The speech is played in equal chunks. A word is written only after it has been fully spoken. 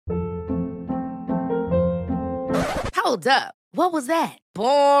Hold up. What was that?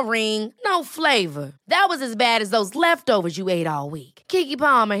 Boring. No flavor. That was as bad as those leftovers you ate all week. Keke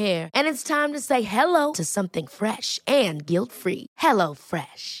Palmer here, and it's time to say hello to something fresh and guilt-free. Hello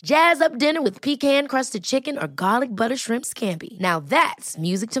Fresh. Jazz up dinner with pecan-crusted chicken or garlic butter shrimp scampi. Now that's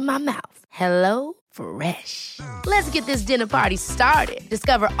music to my mouth. Hello Fresh. Let's get this dinner party started.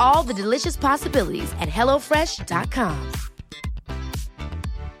 Discover all the delicious possibilities at hellofresh.com.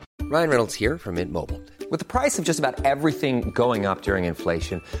 Ryan Reynolds here from Mint Mobile. With the price of just about everything going up during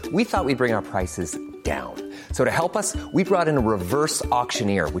inflation, we thought we'd bring our prices down. So to help us, we brought in a reverse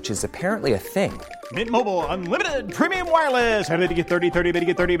auctioneer, which is apparently a thing. Mint Mobile Unlimited Premium Wireless. How to get 30, 30, bit to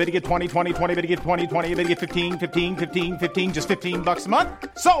get 30, bit to get 20, 20, 20, bit to get 20, 20, bit to get 15, 15, 15, 15, just $15 a month?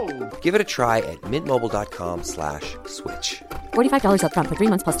 Sold! Give it a try at mintmobile.com/switch. $45 up front for 3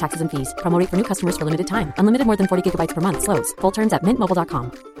 months plus taxes and fees. Promo rate for new customers for limited time. Unlimited more than 40 gigabytes per month. Slows full terms at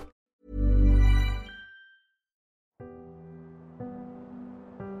mintmobile.com.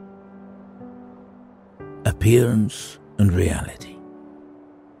 Appearance and reality.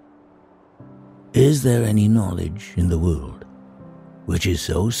 Is there any knowledge in the world which is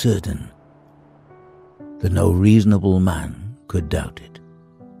so certain that no reasonable man could doubt it?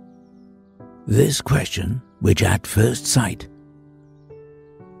 This question, which at first sight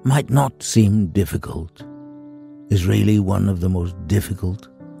might not seem difficult, is really one of the most difficult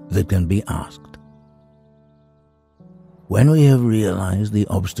that can be asked. When we have realized the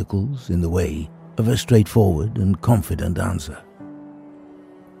obstacles in the way of a straightforward and confident answer,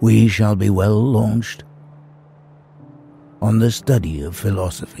 we shall be well launched on the study of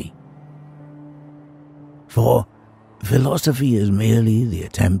philosophy. For philosophy is merely the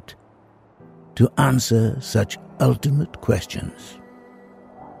attempt to answer such ultimate questions,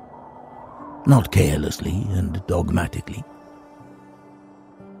 not carelessly and dogmatically,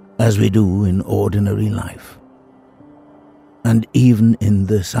 as we do in ordinary life, and even in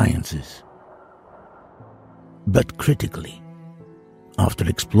the sciences, but critically, after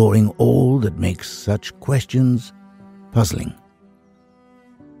exploring all that makes such questions puzzling,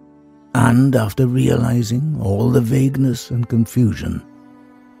 and after realizing all the vagueness and confusion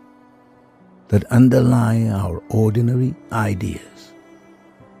that underlie our ordinary ideas.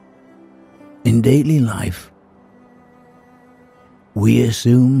 In daily life, we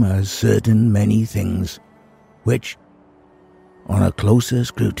assume as certain many things which, on a closer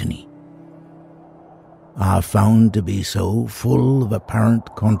scrutiny, are found to be so full of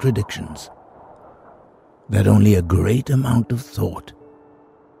apparent contradictions that only a great amount of thought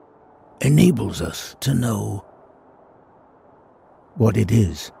enables us to know what it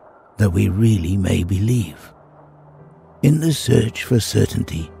is that we really may believe. In the search for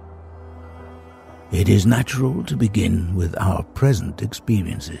certainty, it is natural to begin with our present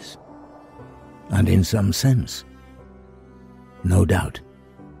experiences, and in some sense, no doubt,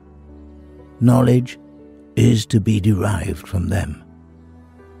 knowledge is to be derived from them.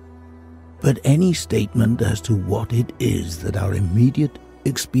 But any statement as to what it is that our immediate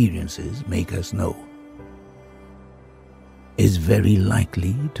experiences make us know is very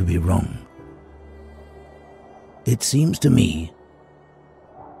likely to be wrong. It seems to me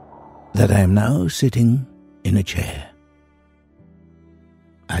that I am now sitting in a chair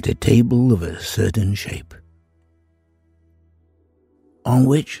at a table of a certain shape, on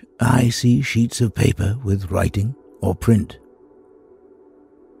which I see sheets of paper with writing or print.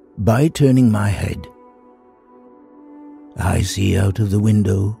 By turning my head, I see out of the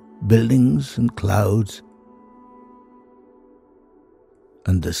window buildings and clouds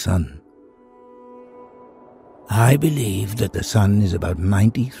and the sun. I believe that the sun is about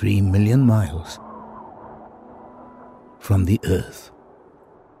 93 million miles from the earth,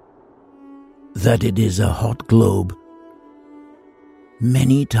 that it is a hot globe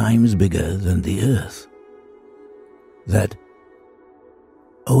many times bigger than the earth, that,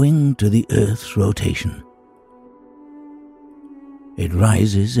 owing to the earth's rotation, it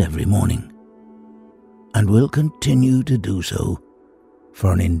rises every morning and will continue to do so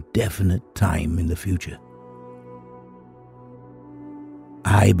for an indefinite time in the future.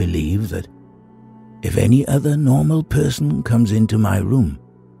 I believe that if any other normal person comes into my room,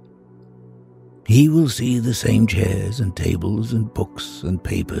 he will see the same chairs and tables and books and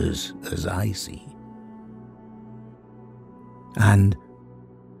papers as I see, and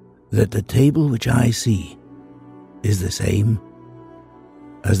that the table which I see is the same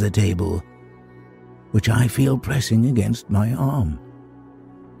as the table which I feel pressing against my arm.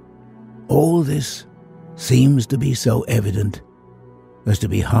 All this seems to be so evident as to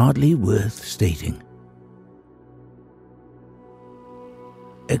be hardly worth stating.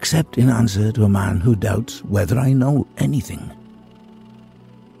 except in answer to a man who doubts whether I know anything.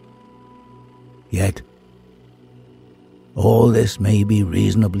 Yet, all this may be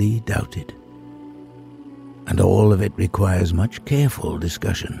reasonably doubted, and all of it requires much careful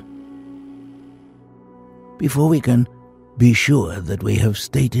discussion before we can be sure that we have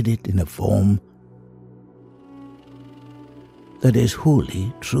stated it in a form that is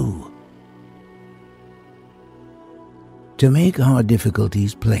wholly true. To make our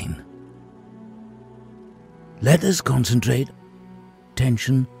difficulties plain, let us concentrate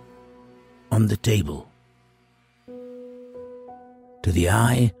attention on the table. To the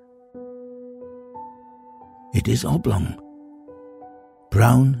eye, it is oblong,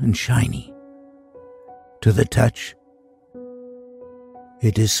 brown and shiny. To the touch,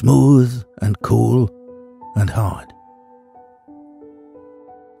 it is smooth and cool and hard.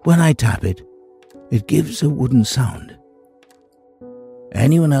 When I tap it, it gives a wooden sound.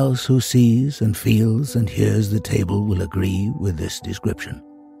 Anyone else who sees and feels and hears the table will agree with this description,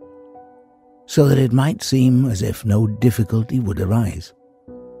 so that it might seem as if no difficulty would arise.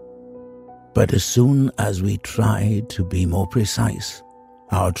 But as soon as we try to be more precise,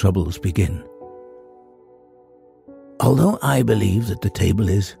 our troubles begin. Although I believe that the table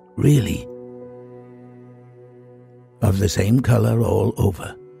is really of the same color all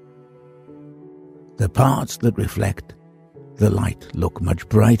over, the parts that reflect the light look much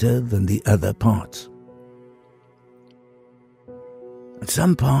brighter than the other parts. And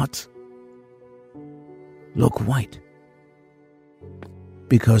some parts look white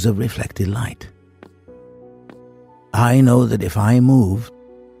because of reflected light. I know that if I move,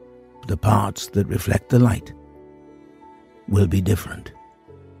 the parts that reflect the light will be different,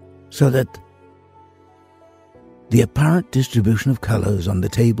 so that the apparent distribution of colors on the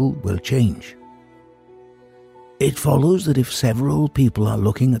table will change. It follows that if several people are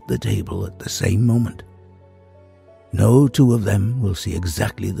looking at the table at the same moment, no two of them will see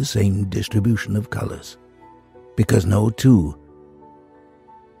exactly the same distribution of colors, because no two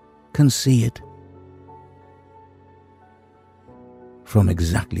can see it from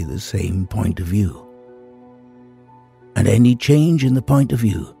exactly the same point of view. And any change in the point of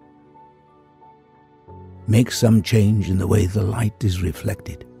view makes some change in the way the light is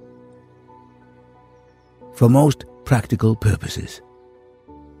reflected. For most practical purposes,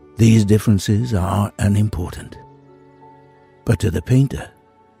 these differences are unimportant. But to the painter,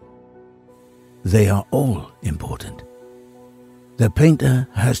 they are all important. The painter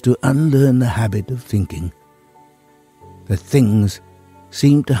has to unlearn the habit of thinking that things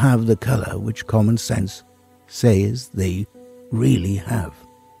seem to have the color which common sense says they really have,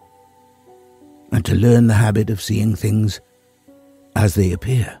 and to learn the habit of seeing things as they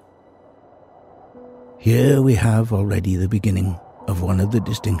appear. Here we have already the beginning of one of the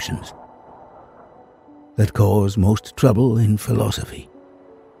distinctions that cause most trouble in philosophy.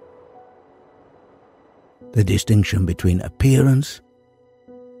 The distinction between appearance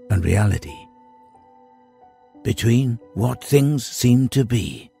and reality, between what things seem to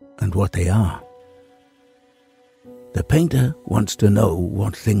be and what they are. The painter wants to know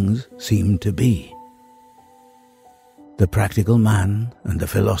what things seem to be. The practical man and the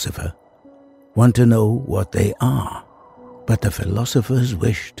philosopher want to know what they are, but the philosopher's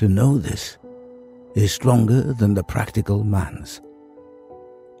wish to know this is stronger than the practical man's,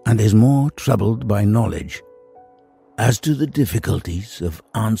 and is more troubled by knowledge as to the difficulties of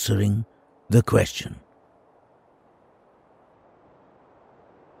answering the question.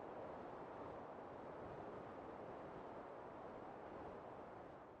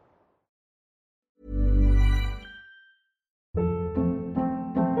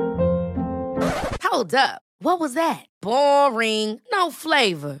 Hold up. What was that? Boring. No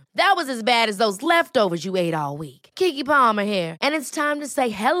flavor. That was as bad as those leftovers you ate all week. Keke Palmer here, and it's time to say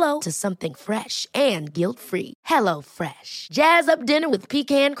hello to something fresh and guilt-free. Hello Fresh. Jazz up dinner with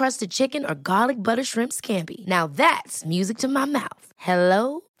pecan-crusted chicken or garlic butter shrimp scampi. Now that's music to my mouth.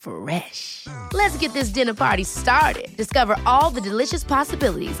 Hello Fresh. Let's get this dinner party started. Discover all the delicious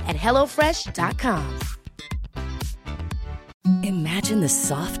possibilities at hellofresh.com. Imagine the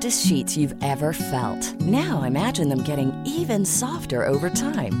softest sheets you've ever felt. Now imagine them getting even softer over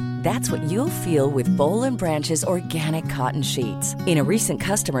time. That's what you'll feel with Boll & Branch's organic cotton sheets. In a recent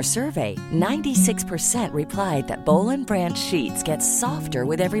customer survey, 96% replied that Boll & Branch sheets get softer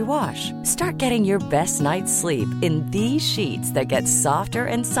with every wash. Start getting your best night's sleep in these sheets that get softer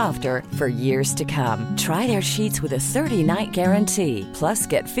and softer for years to come. Try their sheets with a 30-night guarantee. Plus,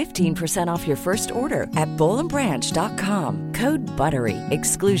 get 15% off your first order at bollandbranch.com. Code BUTTERY.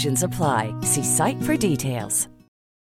 Exclusions apply. See site for details.